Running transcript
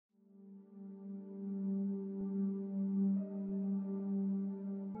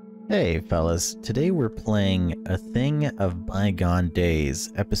Hey fellas, today we're playing A Thing of Bygone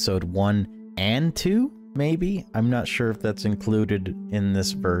Days, episode 1 and 2, maybe? I'm not sure if that's included in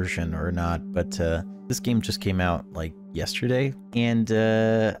this version or not, but this game just came out like yesterday, and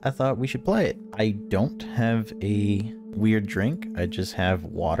I thought we should play it. I don't have a weird drink, I just have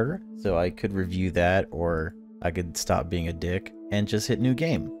water, so I could review that, or I could stop being a dick and just hit new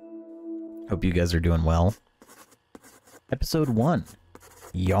game. Hope you guys are doing well. Episode 1.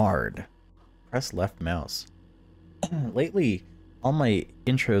 Yard. Press left mouse. Lately, all my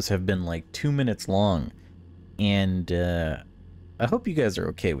intros have been like 2 minutes long, and I hope you guys are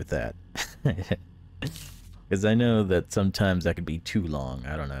okay with that. Because I know that sometimes that could be too long,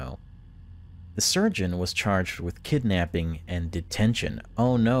 I don't know. The surgeon was charged with kidnapping and detention.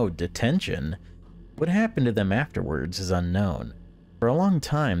 Oh no, detention? What happened to them afterwards is unknown. For a long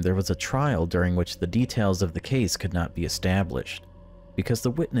time, there was a trial during which the details of the case could not be established, because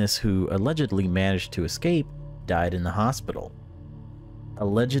the witness who allegedly managed to escape died in the hospital.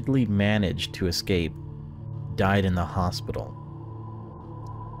 Allegedly managed to escape died in the hospital.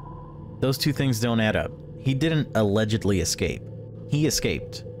 Those two things don't add up. He didn't allegedly escape. He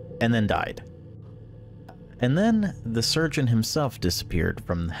escaped and then died. And then the surgeon himself disappeared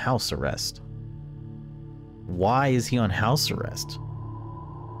from house arrest. Why is he on house arrest?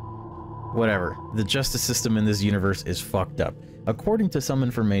 Whatever. The justice system in this universe is fucked up. According to some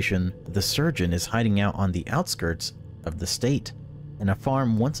information, the surgeon is hiding out on the outskirts of the state, in a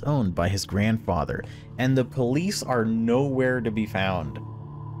farm once owned by his grandfather, and the police are nowhere to be found.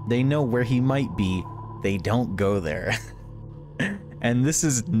 They know where he might be, they don't go there. And this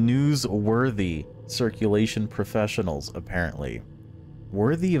is newsworthy circulation professionals, apparently.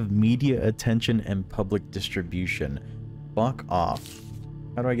 Worthy of media attention and public distribution. Fuck off.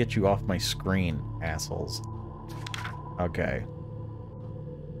 How do I get you off my screen, assholes? Okay.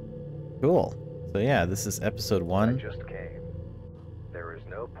 Cool. So yeah, this is episode 1. I just came. There is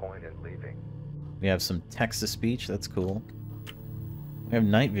no point in leaving. We have some text-to-speech, that's cool. We have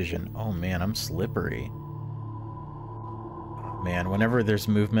night vision. Oh man, I'm slippery. Oh man, whenever there's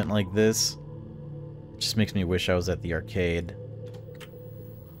movement like this, it just makes me wish I was at the arcade.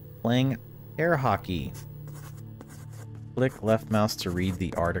 Playing air hockey. Click left mouse to read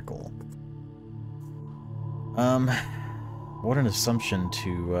the article. What an assumption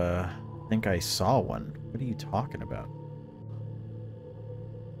to, think I saw one. What are you talking about?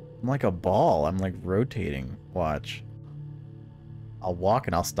 I'm like a ball. I'm like rotating. Watch. I'll walk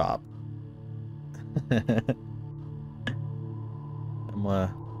and I'll stop. I'm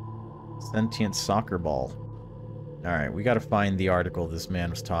a sentient soccer ball. Alright, we gotta find the article this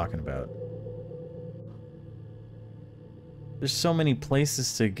man was talking about. There's so many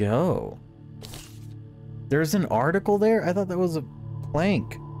places to go. There's an article there? I thought that was a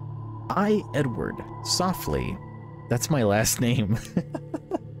plank. I, Edward, softly. That's my last name.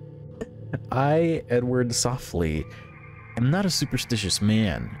 I, Edward, softly, am not a superstitious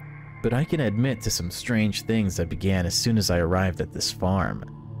man, but I can admit to some strange things that began as soon as I arrived at this farm.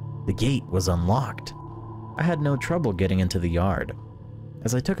 The gate was unlocked. I had no trouble getting into the yard.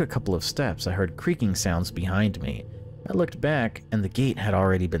 As I took a couple of steps, I heard creaking sounds behind me. I looked back, and the gate had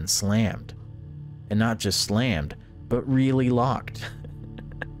already been slammed. And not just slammed, but really locked.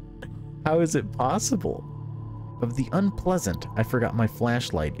 How is it possible? Of the unpleasant, I forgot my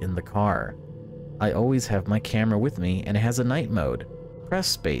flashlight in the car. I always have my camera with me, and it has a night mode. Press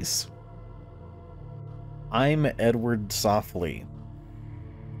space. I'm Edward softly.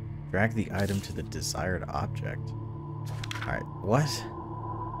 Drag the item to the desired object. Alright, what?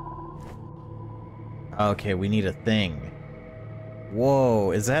 Okay, we need a thing.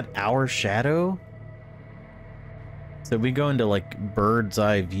 Whoa, is that our shadow? So we go into like bird's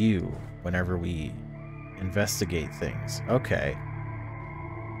eye view whenever we investigate things. Okay.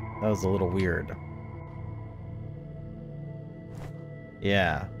 That was a little weird.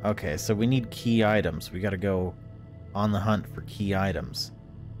 Yeah, okay, so we need key items. We gotta go on the hunt for key items.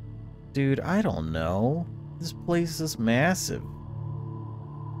 Dude, I don't know. This place is massive.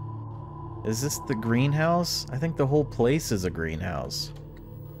 Is this the greenhouse? I think the whole place is a greenhouse.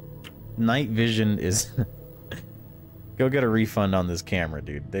 Night vision is... Go get a refund on this camera,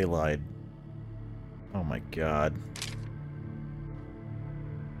 dude. They lied. Oh my god.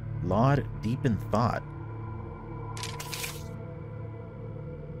 Laud deep in thought.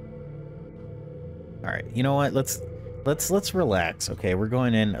 Alright, you know what? Let's relax, okay? We're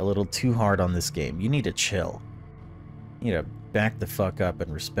going in a little too hard on this game. You need to chill. You need to back the fuck up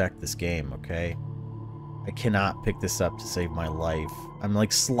and respect this game, okay? I cannot pick this up to save my life. I'm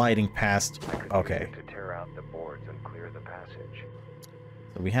like sliding past... Okay. To tear out the boards and clear the passage.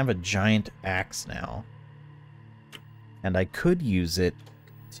 So we have a giant axe now. And I could use it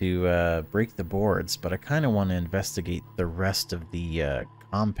to break the boards, but I kind of want to investigate the rest of the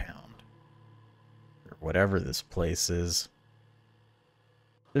compound. Or whatever this place is.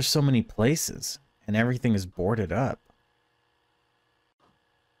 There's so many places, and everything is boarded up.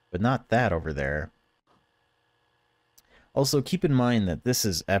 But not that over there. Also, keep in mind that this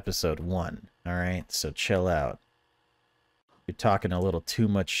is episode 1, alright? So chill out. You're talking a little too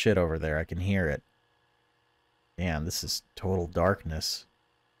much shit over there, I can hear it. Damn, this is total darkness.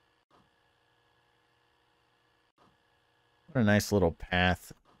 What a nice little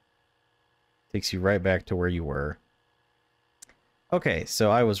path. Takes you right back to where you were. Okay,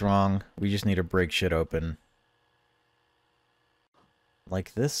 so I was wrong. We just need to break shit open.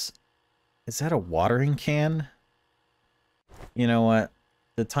 Like this? Is that a watering can? You know what?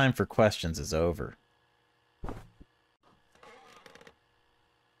 The time for questions is over.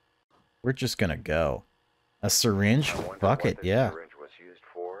 We're just gonna go. A syringe? Fuck it, yeah. Syringe was used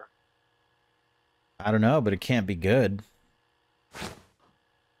for. I don't know, but it can't be good.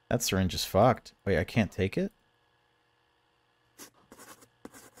 That syringe is fucked. Wait, I can't take it?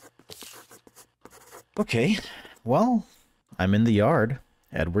 Okay, well, I'm in the yard.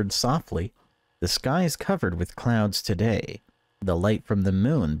 Edward softly. The sky is covered with clouds today. The light from the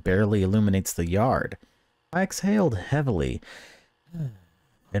moon barely illuminates the yard. I exhaled heavily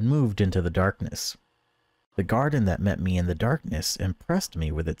and moved into the darkness. The garden that met me in the darkness impressed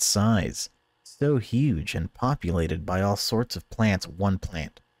me with its size. So huge and populated by all sorts of plants, one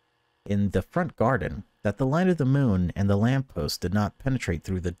plant. In the front garden, that the light of the moon and the lamppost did not penetrate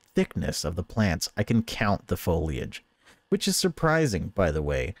through the thickness of the plants, I can count the foliage. Which is surprising, by the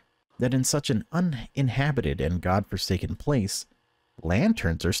way, that in such an uninhabited and godforsaken place,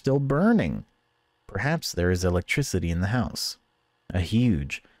 lanterns are still burning. Perhaps there is electricity in the house. A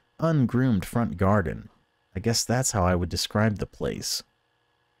huge, ungroomed front garden. I guess that's how I would describe the place.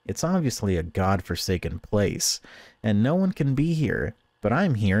 It's obviously a godforsaken place, and no one can be here, but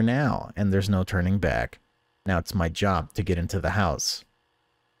I'm here now, and there's no turning back. Now it's my job to get into the house.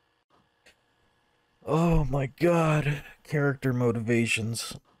 Oh my god, character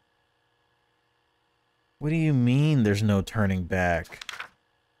motivations. What do you mean there's no turning back?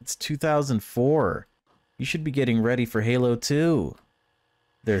 It's 2004. You should be getting ready for Halo 2.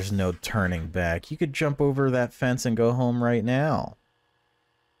 There's no turning back. You could jump over that fence and go home right now.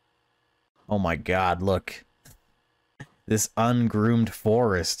 Oh my god, look. This ungroomed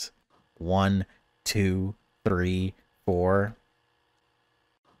forest. 1, 2, 3, 4.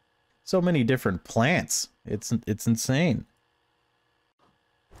 So many different plants. It's insane.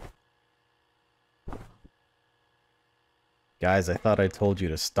 Guys, I thought I told you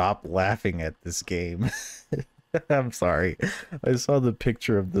to stop laughing at this game. I'm sorry. I saw the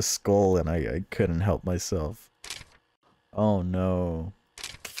picture of the skull and I couldn't help myself. Oh no.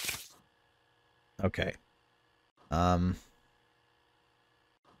 Okay. Alright.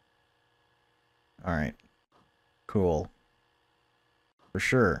 Cool. For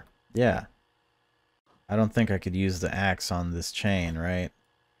sure. Yeah. I don't think I could use the axe on this chain, right?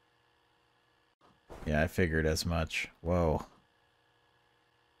 Yeah, I figured as much. Whoa.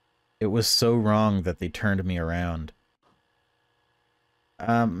 It was so wrong that they turned me around.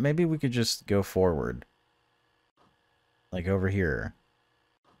 Maybe we could just go forward. Like over here.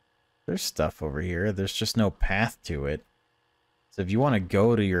 There's stuff over here. There's just no path to it. So if you want to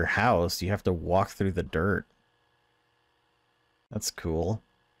go to your house, you have to walk through the dirt. That's cool.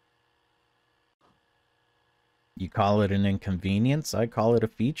 You call it an inconvenience? I call it a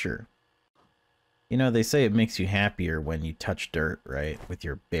feature. You know, they say it makes you happier when you touch dirt, right? With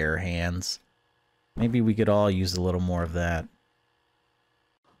your bare hands. Maybe we could all use a little more of that.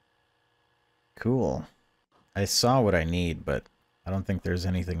 Cool. I saw what I need, but I don't think there's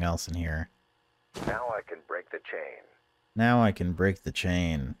anything else in here. Now I can break the chain. Now I can break the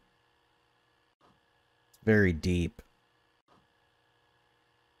chain. It's very deep.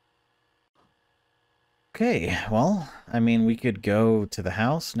 Okay, well, I mean, we could go to the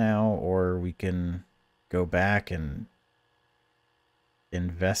house now, or we can go back and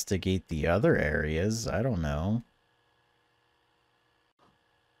investigate the other areas. I don't know.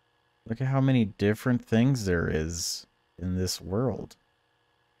 Look at how many different things there is in this world.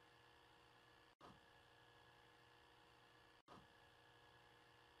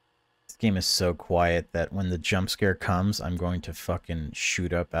 This game is so quiet that when the jump scare comes, I'm going to fucking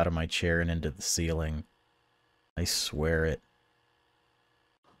shoot up out of my chair and into the ceiling. I swear it.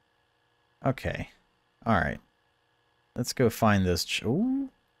 Okay. Alright. Let's go find those ooh.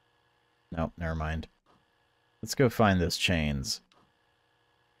 Nope, never mind. Let's go find those chains.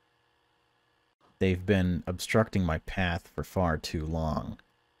 they've been obstructing my path for far too long.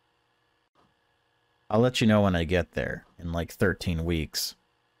 I'll let you know when I get there, in like 13 weeks.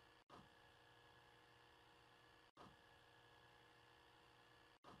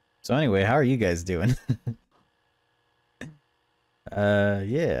 So anyway, how are you guys doing?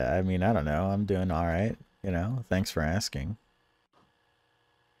 Yeah, I mean, I don't know. I'm doing alright, you know, thanks for asking.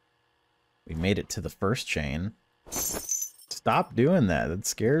 We made it to the first chain. Stop doing that, that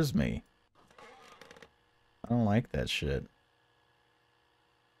scares me. I don't like that shit.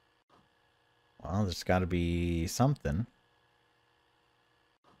 Well, there's gotta be something.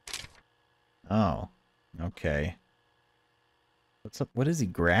 Oh, okay. What's up? What is he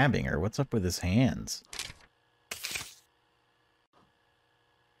grabbing, or what's up with his hands?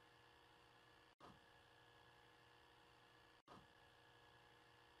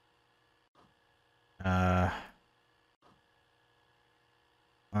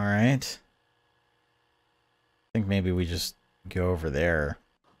 Alright. I think maybe we just go over there.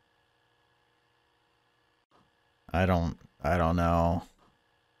 I don't know.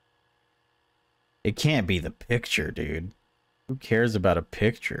 It can't be the picture, dude. Who cares about a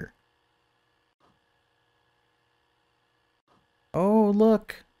picture? Oh,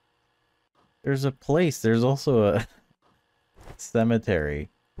 look. There's a place. There's also a cemetery.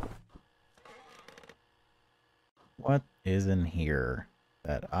 What is in here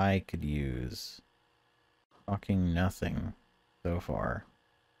that I could use? Fucking nothing so far.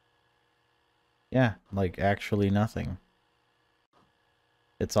 Yeah, like actually nothing.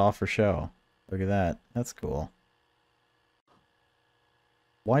 It's all for show. Look at that. That's cool.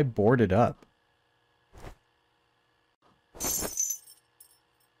 Why board it up?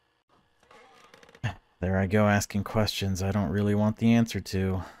 There I go asking questions I don't really want the answer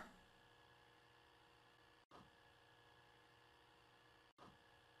to.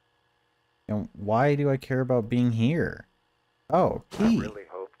 And why do I care about being here? Oh, key. I really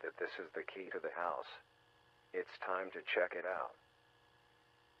hope that this is the key to the house. It's time to check it out.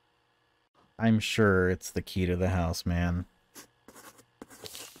 I'm sure it's the key to the house, man.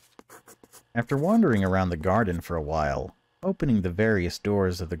 After wandering around the garden for a while, opening the various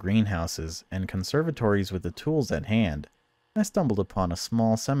doors of the greenhouses and conservatories with the tools at hand, I stumbled upon a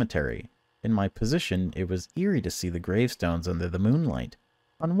small cemetery. In my position, it was eerie to see the gravestones under the moonlight.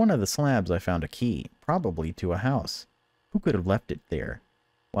 On one of the slabs I found a key, probably to a house. Who could have left it there?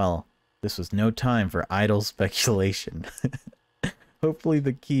 Well, this was no time for idle speculation. Hopefully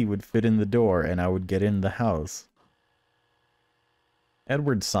the key would fit in the door and I would get in the house.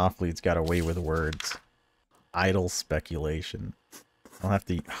 Edward Softly's got away with words. Idle speculation. I'll have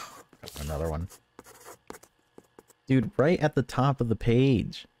to... another one. Dude, right at the top of the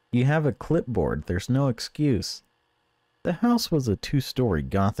page. You have a clipboard. There's no excuse. The house was a two-story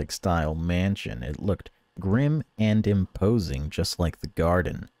Gothic-style mansion. It looked grim and imposing, just like the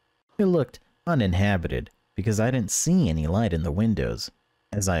garden. It looked uninhabited, because I didn't see any light in the windows.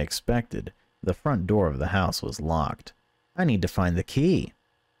 As I expected, the front door of the house was locked. I need to find the key.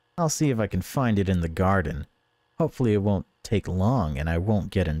 I'll see if I can find it in the garden. Hopefully it won't take long and I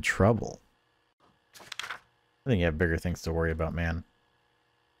won't get in trouble. I think you have bigger things to worry about, man.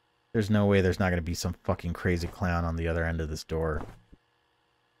 There's no way there's not going to be some fucking crazy clown on the other end of this door.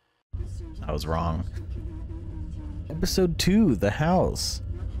 I was wrong. Episode 2, The House.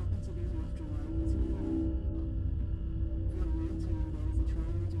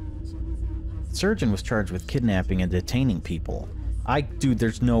 The surgeon was charged with kidnapping and detaining people. Dude,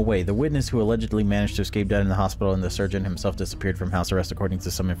 there's no way. The witness who allegedly managed to escape died in the hospital and the surgeon himself disappeared from house arrest. According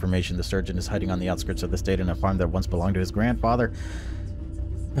to some information, the surgeon is hiding on the outskirts of the state in a farm that once belonged to his grandfather.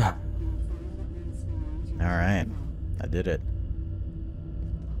 Alright, I did it.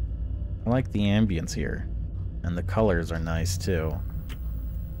 I like the ambience here. And the colors are nice too.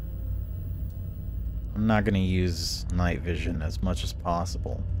 I'm not going to use night vision as much as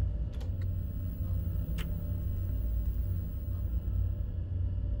possible.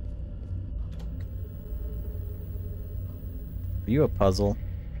 Are you a puzzle?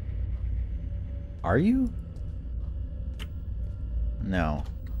 Are you? No.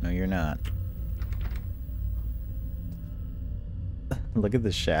 No, you're not. Look at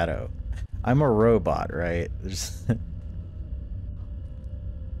the shadow. I'm a robot, right? There's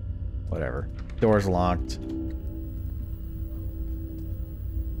whatever. Door's locked.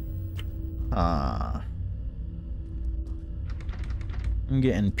 I'm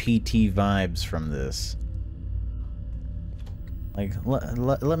getting PT vibes from this. Like,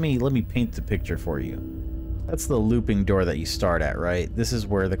 let me paint the picture for you. That's the looping door that you start at, right? This is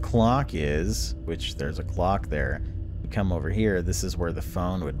where the clock is, which there's a clock there. You come over here, this is where the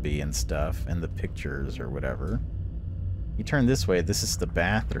phone would be and stuff, and the pictures or whatever. You turn this way, this is the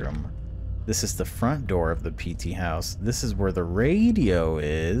bathroom. This is the front door of the PT house. This is where the radio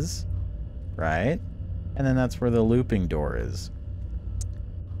is, right? And then that's where the looping door is.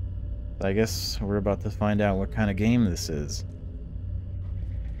 So I guess we're about to find out what kind of game this is.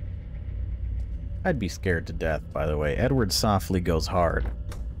 I'd be scared to death, by the way. Edward softly goes hard.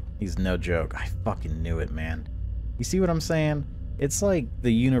 He's no joke. I fucking knew it, man. You see what I'm saying? It's like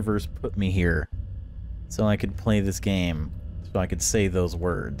the universe put me here so I could play this game, so I could say those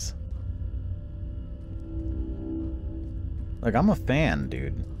words. Like, I'm a fan,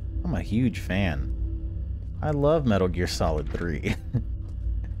 dude. I'm a huge fan. I love Metal Gear Solid 3.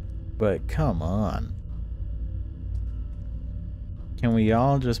 But come on. Can we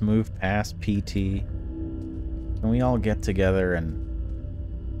all just move past PT? Can we all get together and,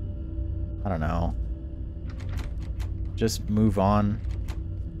 I don't know, just move on?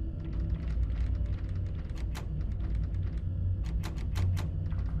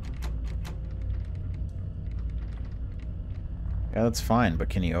 Yeah, that's fine, but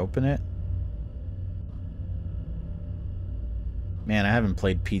can you open it? Man, I haven't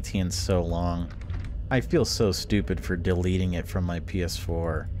played PT in so long. I feel so stupid for deleting it from my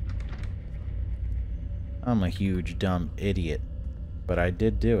PS4. I'm a huge dumb idiot. But I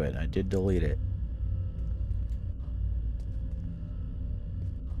did do it. I did delete it.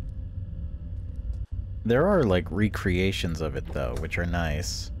 There are like recreations of it though, which are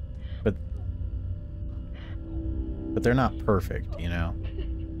nice. But they're not perfect, you know?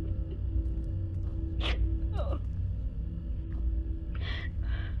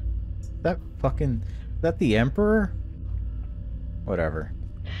 Is that the Emperor? Whatever.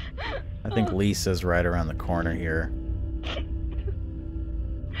 I think Lisa's right around the corner here.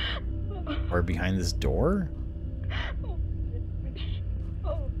 Or behind this door?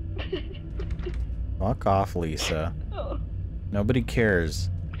 Fuck off, Lisa. Nobody cares.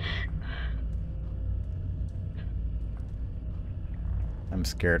 I'm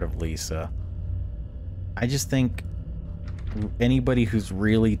scared of Lisa. I just think anybody who's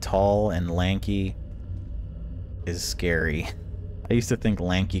really tall and lanky is scary. I used to think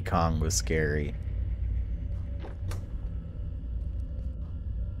Lanky Kong was scary.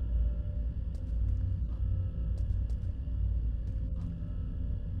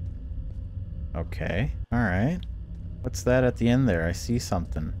 Okay, alright. What's that at the end there? I see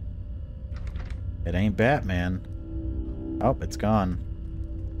something. It ain't Batman. Oh, it's gone.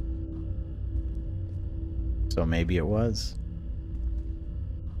 So maybe it was.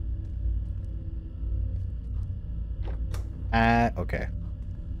 Okay.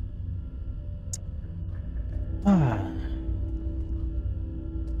 Are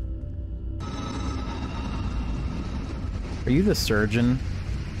you the surgeon?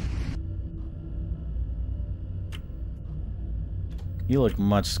 You look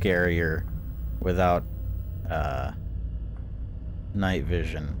much scarier without night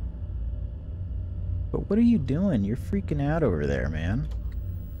vision. But what are you doing? You're freaking out over there, man.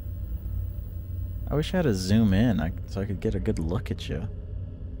 I wish I had to zoom in so I could get a good look at you.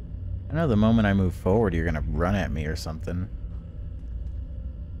 I know the moment I move forward, you're gonna run at me or something.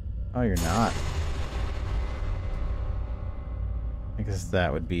 Oh, you're not. I guess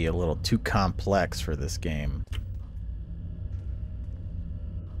that would be a little too complex for this game.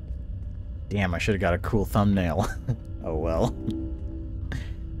 Damn, I should have got a cool thumbnail. Oh well.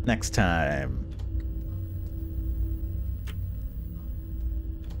 Next time.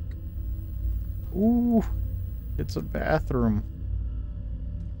 Ooh, it's a bathroom.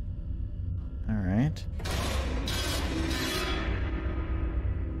 Alright.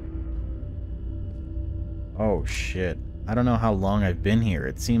 Oh shit. I don't know how long I've been here.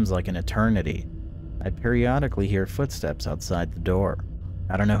 It seems like an eternity. I periodically hear footsteps outside the door.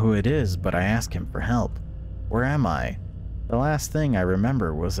 I don't know who it is, but I ask him for help. Where am I? The last thing I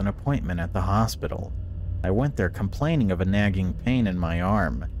remember was an appointment at the hospital. I went there complaining of a nagging pain in my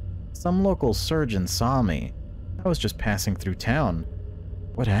arm. Some local surgeon saw me. I was just passing through town.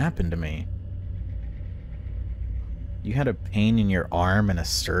 What happened to me? You had a pain in your arm and a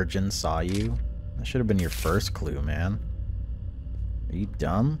surgeon saw you? That should have been your first clue, man. Are you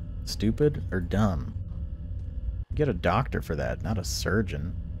dumb, stupid, or dumb? You get a doctor for that, not a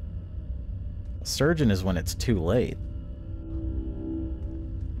surgeon. A surgeon is when it's too late.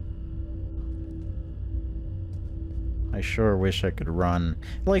 I sure wish I could run.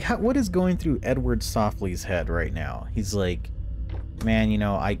 Like, what is going through Edward Softly's head right now? He's like, man, you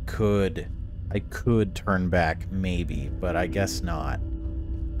know, I could turn back, maybe, but I guess not.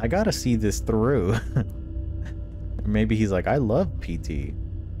 I gotta see this through. Maybe he's like, I love PT.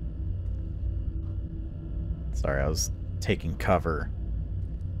 Sorry, I was taking cover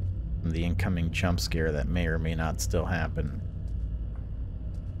from the incoming jump scare that may or may not still happen.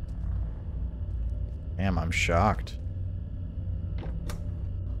 Damn, I'm shocked.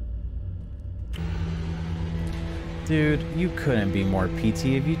 Dude, you couldn't be more PT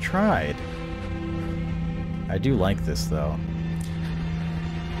if you tried. I do like this, though.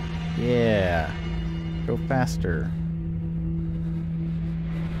 Yeah. Go faster.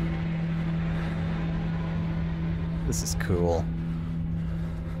 This is cool.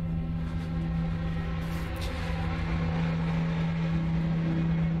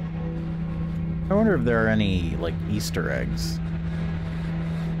 I wonder if there are any, like, Easter eggs.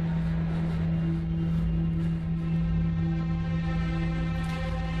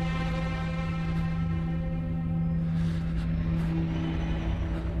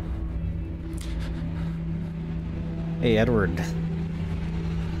 Hey, Edward.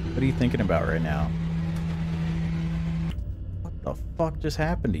 What are you thinking about right now? What the fuck just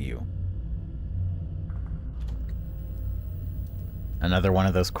happened to you? Another one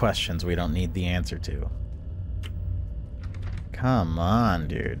of those questions we don't need the answer to. Come on,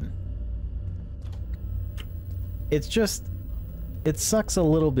 dude. It's just... It sucks a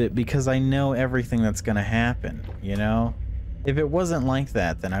little bit because I know everything that's gonna happen, you know? If it wasn't like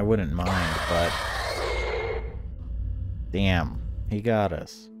that, then I wouldn't mind, but... Damn, he got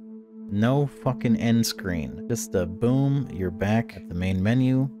us. No fucking end screen. Just a boom, you're back at the main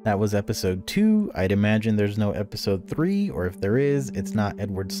menu. That was episode 2. I'd imagine there's no episode 3, or if there is, it's not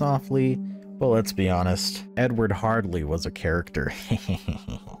Edward Softly. But let's be honest, Edward hardly was a character.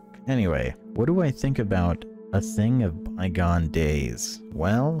 Anyway, what do I think about A Thing of Bygone Days?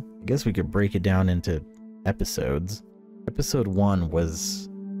 Well, I guess we could break it down into episodes. Episode 1 was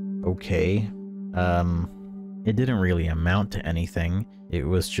okay. It didn't really amount to anything. It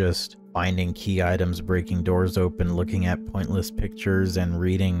was just finding key items, breaking doors open, looking at pointless pictures, and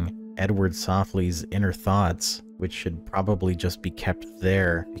reading Edward Softly's inner thoughts, which should probably just be kept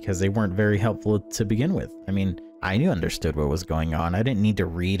there because they weren't very helpful to begin with. I mean, I understood what was going on. I didn't need to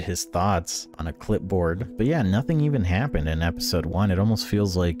read his thoughts on a clipboard. But yeah, nothing even happened in episode 1. It almost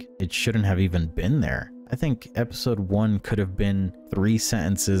feels like it shouldn't have even been there. I think episode 1 could have been 3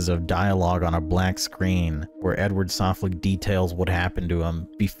 sentences of dialogue on a black screen where Edward Softly details what happened to him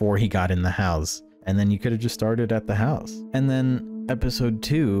before he got in the house. And then you could have just started at the house. And then episode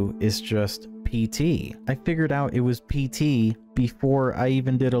 2 is just PT. I figured out it was PT before I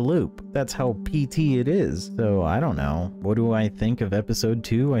even did a loop. That's how PT it is. So I don't know. What do I think of episode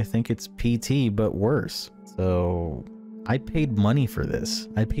 2? I think it's PT, but worse. So... I paid money for this.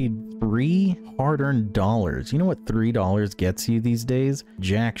 I paid $3 hard-earned dollars. You know what $3 gets you these days?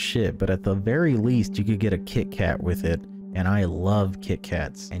 Jack shit, but at the very least you could get a Kit Kat with it. And I love Kit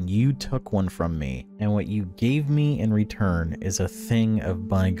Kats. And you took one from me. And what you gave me in return is A Thing of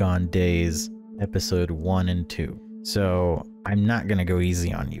Bygone Days, episode 1 and 2. So I'm not gonna go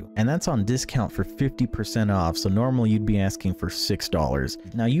easy on you. And that's on discount for 50% off, so normally you'd be asking for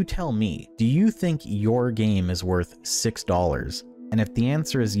 $6. Now you tell me, do you think your game is worth $6? And if the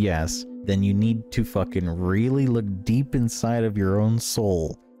answer is yes, then you need to fucking really look deep inside of your own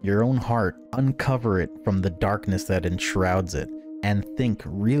soul, your own heart, uncover it from the darkness that enshrouds it, and think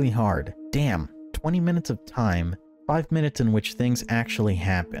really hard. Damn, 20 minutes of time, 5 minutes in which things actually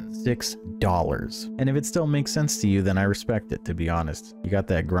happen. $6. And if it still makes sense to you, then I respect it, to be honest. You got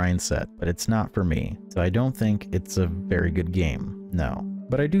that grind set, but it's not for me. So I don't think it's a very good game. No.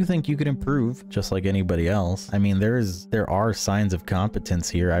 But I do think you could improve, just like anybody else. I mean, there are signs of competence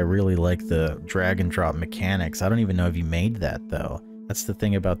here. I really like the drag and drop mechanics. I don't even know if you made that, though. That's the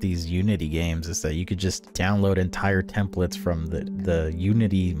thing about these Unity games, is that you could just download entire templates from the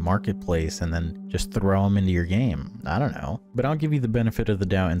Unity marketplace and then just throw them into your game. I don't know. But I'll give you the benefit of the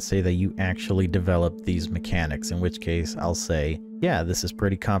doubt and say that you actually developed these mechanics, in which case I'll say, yeah, this is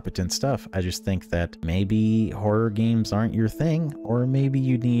pretty competent stuff. I just think that maybe horror games aren't your thing, or maybe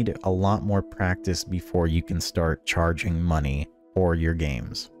you need a lot more practice before you can start charging money for your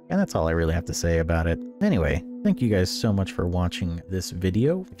games. And that's all I really have to say about it. Anyway, thank you guys so much for watching this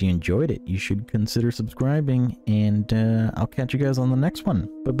video. If you enjoyed it, you should consider subscribing, and I'll catch you guys on the next one.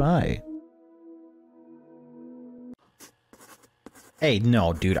 Bye-bye. Hey,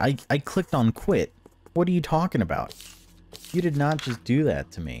 no, dude, I clicked on quit. What are you talking about? You did not just do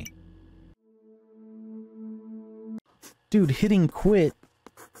that to me. Dude, hitting quit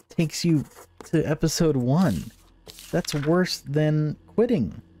takes you to episode 1. That's worse than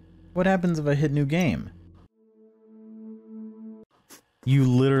quitting. What happens if I hit new game? You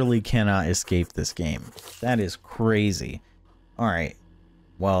literally cannot escape this game. That is crazy. Alright.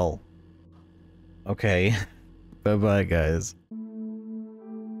 Well. Okay. Bye-bye, guys.